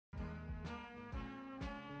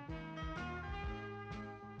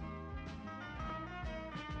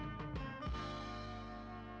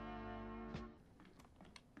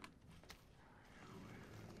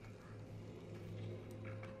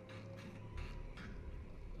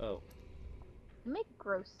Oh, Make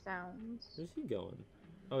gross sounds. where's he going?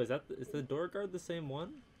 Oh, is the door guard the same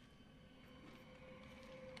one?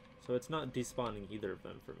 So it's not despawning either of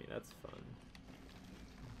them for me. That's fun.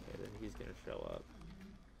 Okay, then he's gonna show up.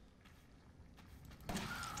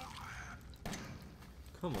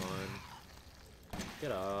 Come on.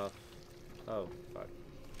 Get off. Oh, fuck.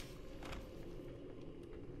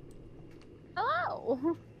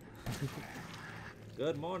 Hello!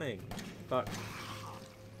 Good morning. Fuck.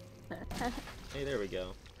 Hey, there we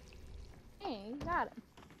go. Hey, you got him.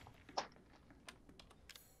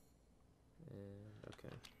 And,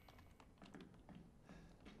 okay.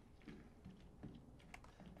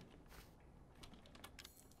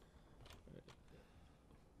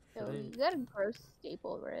 So you got a gross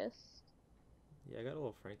staple wrist. Yeah, I got a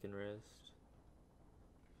little Franken wrist.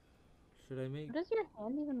 Should I make... How does your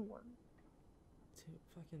hand even work?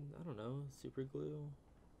 Fucking, I don't know, super glue?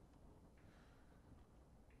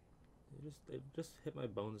 It just hit my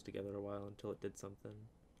bones together a while until it did something.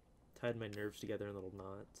 Tied my nerves together in little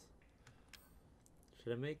knots.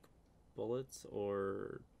 Should I make bullets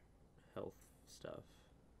or health stuff?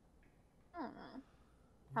 I don't know.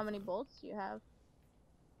 How many bolts do you have?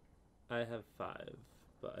 I have 5,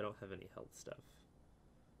 but I don't have any health stuff.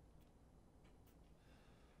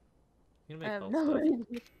 I'm gonna make health stuff. idea.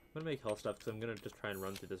 I'm gonna make health stuff because I'm gonna just try and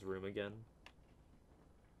run through this room again.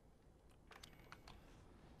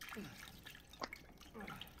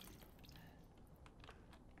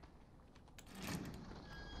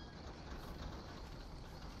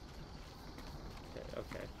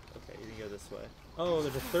 Okay, you can go this way. Oh,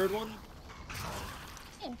 there's a third one?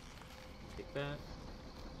 Yeah. Take that.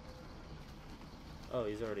 Oh,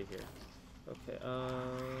 he's already here. Okay,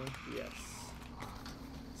 yes.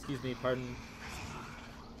 Excuse me, pardon.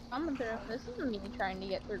 I'm through. This is me trying to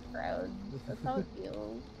get through crowds. That's how it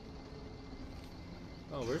feels.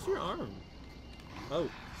 Oh, where's your arm? Oh.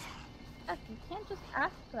 Heck, you can't just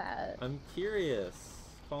ask that. I'm curious.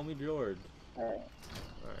 Call me George. Alright.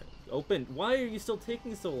 Alright. Open. Why are you still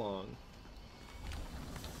taking so long?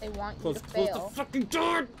 They want you Close to fail. the fucking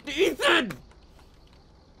door! Ethan!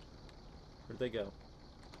 Where'd they go?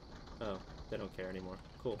 Oh, they don't care anymore.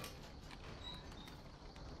 Cool.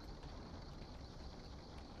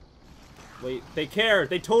 Wait, they care!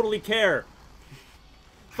 They totally care!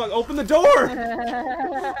 Fuck, open the door!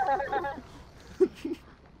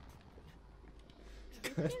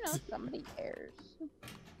 You know, somebody cares.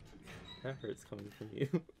 That hurts coming from you.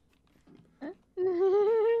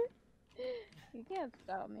 You can't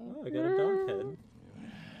stop me. Oh, I got a dog head.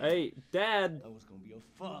 Hey, Dad! I was gonna be your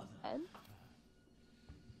father. Ed?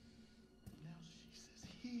 Now she says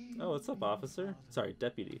he. Oh, what's up, officer? Sorry,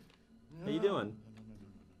 deputy. How you doing?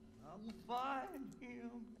 I'll find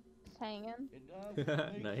him. Just hanging. And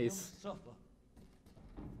I'll make Nice. him suffer.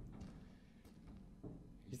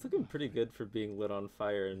 He's looking pretty good for being lit on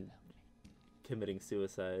fire and committing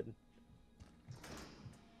suicide.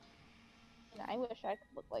 Yeah, I wish I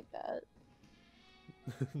could look like that.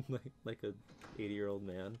 like a 80-year-old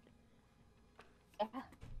man. Yeah.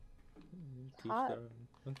 Teach hot. their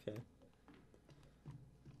own. Okay.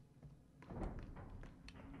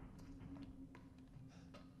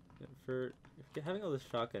 Yeah, for having all this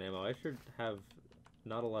shotgun ammo, I should have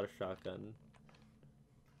not a lot of shotgun.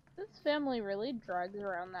 This family really drags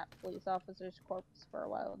around that police officer's corpse for a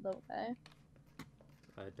while, don't they?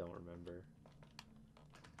 I don't remember.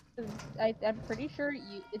 'Cause I'm pretty sure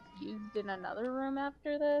it's used in another room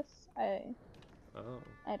after this. Oh.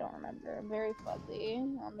 I don't remember. I'm very fuzzy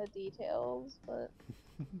on the details, but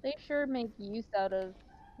they sure make use out of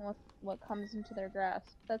what comes into their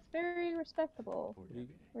grasp. That's very respectable.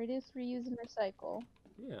 Reduce, reuse, and recycle.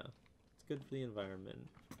 Yeah. It's good for the environment.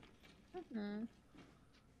 Mm-hmm.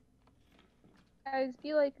 Guys,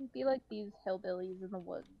 be like these hillbillies in the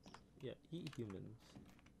woods. Yeah, eat humans.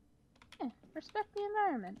 Yeah, respect the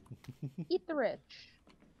environment. Eat the rich.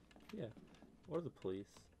 Yeah. Or the police.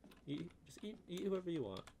 Just eat whoever you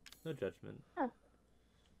want. No judgment. Huh.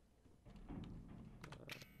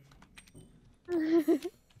 There we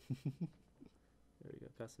go.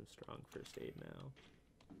 Got some strong first aid now.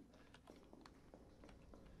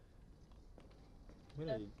 I'm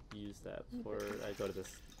gonna use that before I go to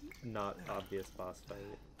this not obvious boss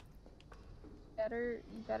fight.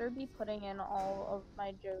 You better be putting in all of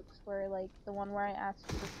my jokes where, like, the one where I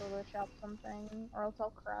asked you to Photoshop something, or else I'll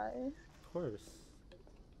cry. Of course.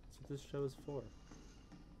 That's what this show is for.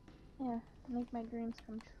 Yeah, make my dreams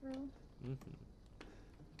come true.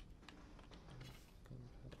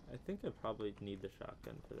 I think I probably need the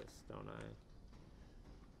shotgun for this, don't I?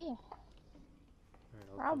 Yeah.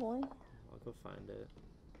 Alright, Probably. I'll go find it.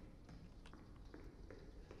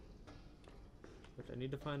 I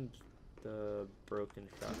need to find the broken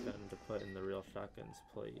shotgun to put in the real shotgun's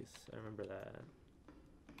place. I remember that.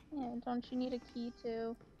 Yeah, don't you need a key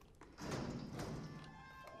too? A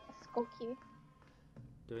skull key.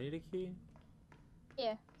 Do I need a key?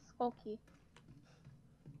 Yeah, skull key.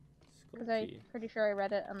 Skull Because I'm key. pretty sure I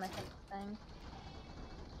read it on the hint thing.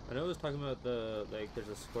 I know it was talking about the, like, there's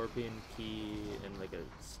a scorpion key and, like, a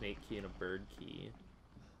snake key and a bird key.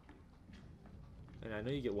 And I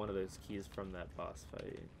know you get one of those keys from that boss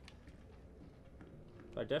fight.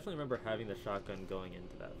 But I definitely remember having the shotgun going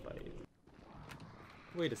into that fight.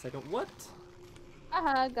 Wait a second, what?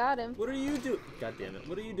 Haha, got him. What are you doing? God damn it,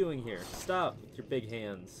 what are you doing here? Stop with your big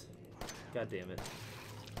hands. God damn it.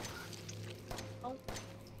 Oh.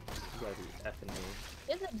 You gotta be effing me.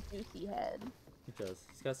 He has a juicy head. He does.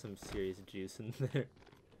 He's got some serious juice in there.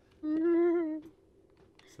 You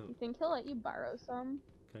Some, think he'll let you borrow some?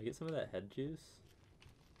 can I get some of that head juice?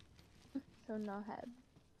 So no head.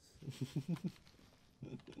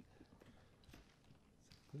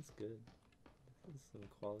 That's good. This is some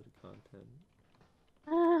quality content.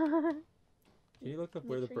 Can you look up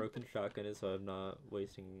where the broken shotgun is so I'm not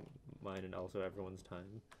wasting mine and also everyone's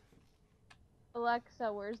time?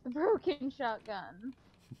 Alexa, where's the broken shotgun?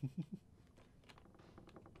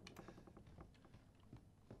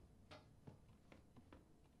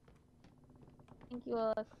 Thank you,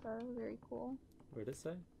 Alexa. Very cool. Where'd it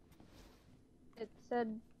say? It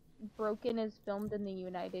said Broken is filmed in the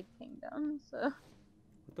United Kingdom, so...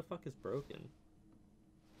 What the fuck is broken?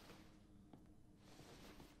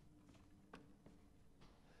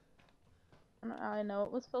 I know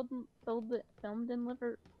it was filmed in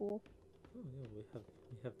Liverpool. Oh yeah, we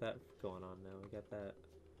have that going on now. We got that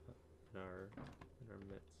in our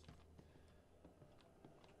midst.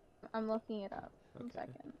 I'm looking it up. Okay. 1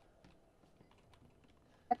 second.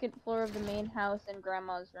 Second floor of the main house in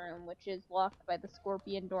Grandma's room, which is locked by the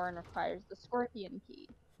scorpion door and requires the scorpion key.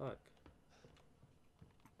 Fuck.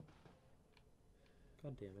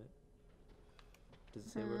 God damn it. Does it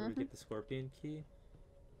say where we get the scorpion key?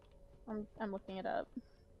 I'm looking it up.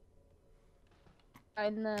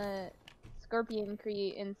 Find the scorpion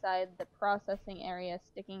key inside the processing area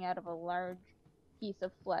sticking out of a large piece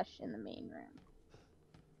of flesh in the main room.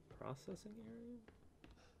 Processing area?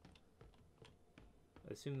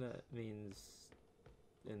 I assume that means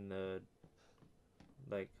in the,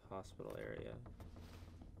 like, hospital area.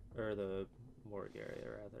 Or the morgue area,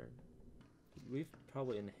 rather. We've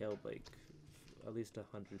probably inhaled, like, at least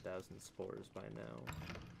 100,000 spores by now.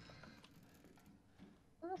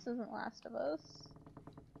 This isn't Last of Us.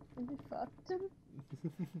 We'd be fucked.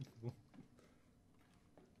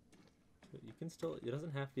 You can still, it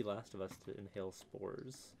doesn't have to be Last of Us to inhale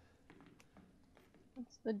spores.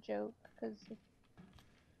 That's the joke, because...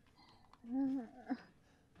 I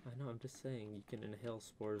know, I'm just saying, you can inhale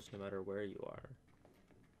spores no matter where you are.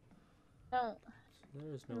 No. So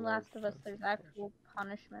there is no In large Last of Us, chance there's of actual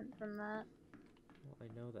punishment from that. Well, I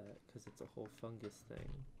know that, because it's a whole fungus thing.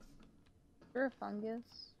 You're a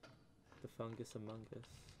fungus. The fungus among us.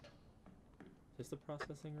 Is this the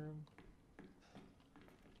processing room?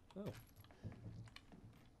 Oh.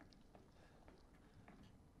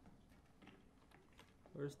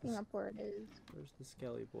 Where's the, Looking up where it is. where's the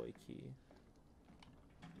Skelly Boy key?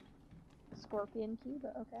 Scorpion key,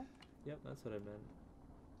 but okay. Yep, that's what I meant.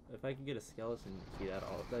 If I could get a skeleton key,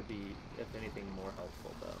 that'd be, if anything, more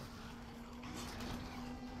helpful, though.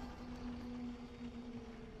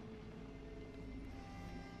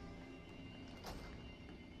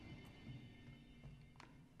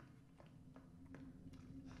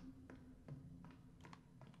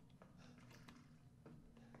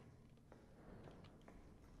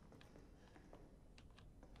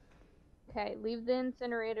 Okay, leave the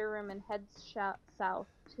incinerator room and head south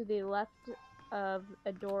to the left of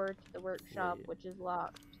a door to the workshop, Wait. which is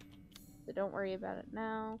locked. So don't worry about it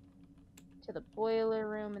now. To the boiler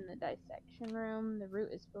room and the dissection room. The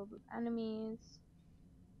route is filled with enemies.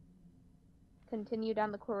 Continue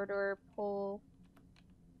down the corridor, pull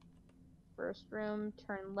first room,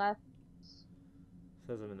 turn left.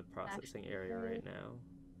 Says I'm in the processing area right now.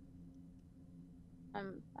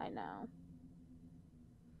 I know.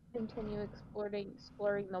 Continue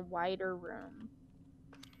exploring the wider room.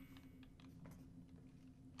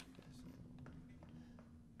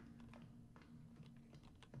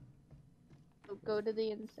 So go to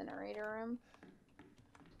the incinerator room.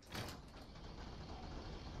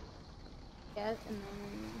 Get, and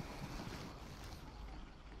then...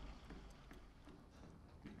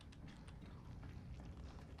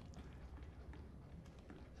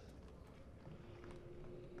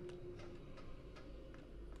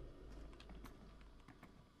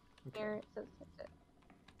 Okay. Here it says that's it.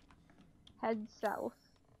 head south.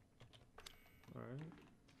 Alright.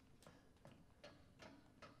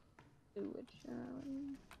 Which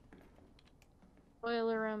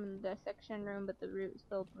boiler room and dissection room, but the route is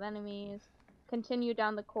filled with enemies. Continue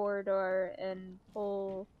down the corridor and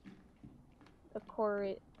pull the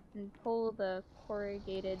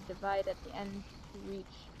corrugated divide at the end to reach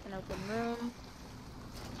an open room.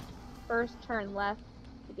 First, turn left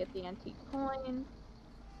to get the antique coin.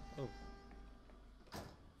 Oh.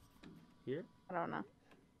 Here? I don't know.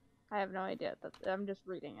 I have no idea. I'm just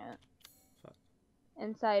reading it. Fuck.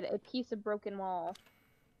 Inside a piece of broken wall.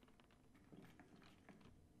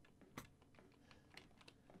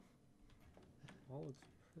 Wall looks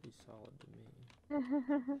pretty solid to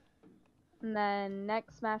me. And then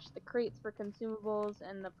next, smash the crates for consumables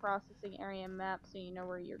and the processing area map so you know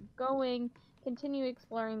where you're going. Continue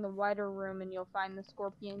exploring the wider room and you'll find the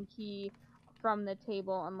scorpion key from the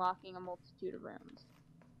table, unlocking a multitude of rooms.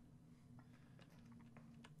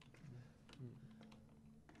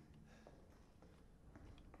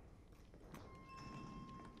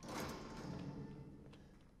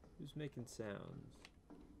 Who's making sounds?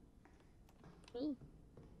 Me.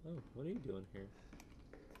 Oh, what are you doing here?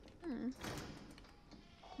 I'm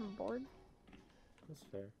bored. That's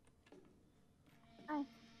fair. Hi.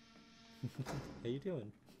 How you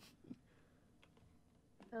doing?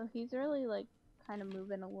 So he's really like kind of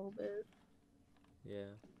moving a little bit.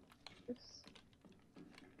 Yeah. Just...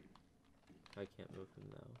 I can't move him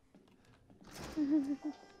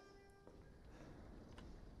though.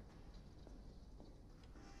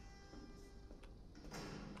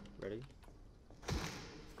 Ready?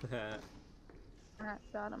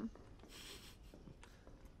 Shot him.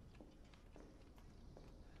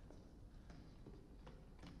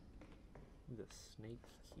 The snake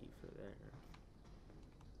key for there.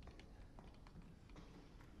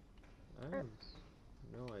 I have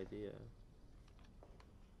no idea.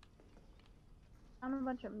 Found a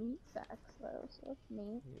bunch of meat sacks though, so that's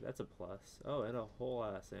neat. Yeah, that's a plus. Oh, and a whole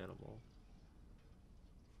ass animal.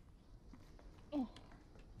 Yeah.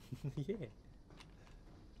 Yeah.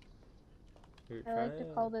 Here, I like to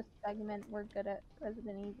call this segment "We're Good at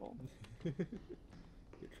Resident Evil." Here,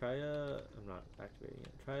 try a. I'm not activating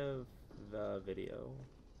it. Try the video.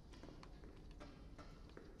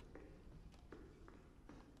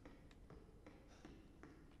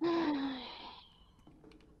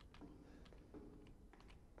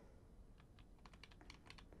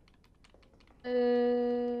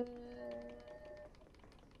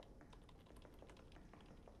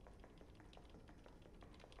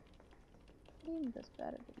 I'm just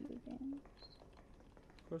bad at video games.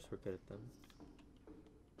 Of course, we're good at them.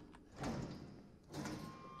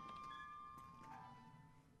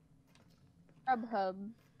 Grubhub.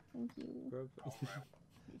 Thank you.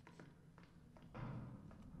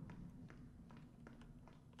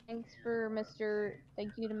 Thank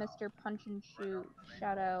you to Mr. Punch and Shoot.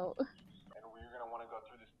 Shout out. And we're gonna want to go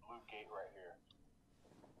through this blue gate right here.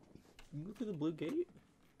 You can go through the blue gate?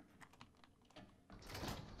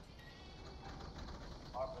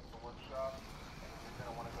 Up at the workshop, and we're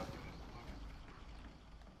gonna want to go through this blue gate.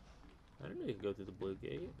 I didn't know you could go through the blue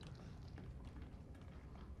gate.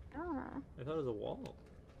 Ah. I thought it was a wall.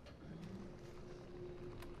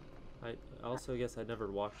 I also guess I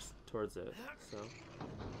never walked towards it, so.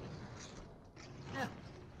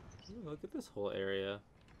 Ooh, look at this whole area.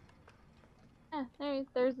 Yeah,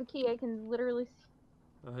 there's the key. I can literally see.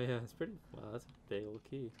 Oh yeah, it's pretty. Wow, that's a big old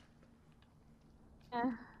key.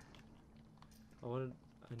 Yeah. I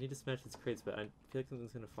need to smash these crates, but I feel like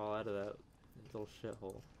something's gonna fall out of that little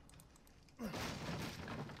shithole.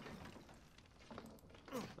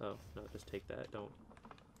 Oh no, just take that. Don't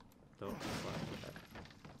slash that.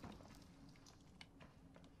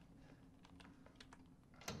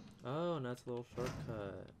 Oh, and that's a little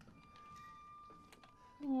shortcut.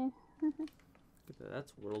 Yeah. Look at that.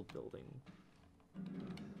 That's world building.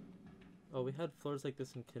 Oh, we had floors like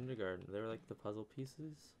this in kindergarten. They were like the puzzle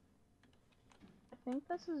pieces. I think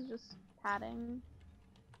this is just padding.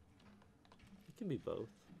 It can be both.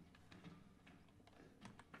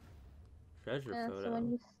 Treasure photo. So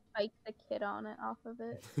when you spike the kid on it off of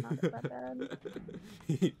it, it's not that bad.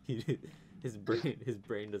 His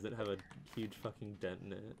brain doesn't have a huge fucking dent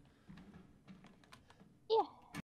in it.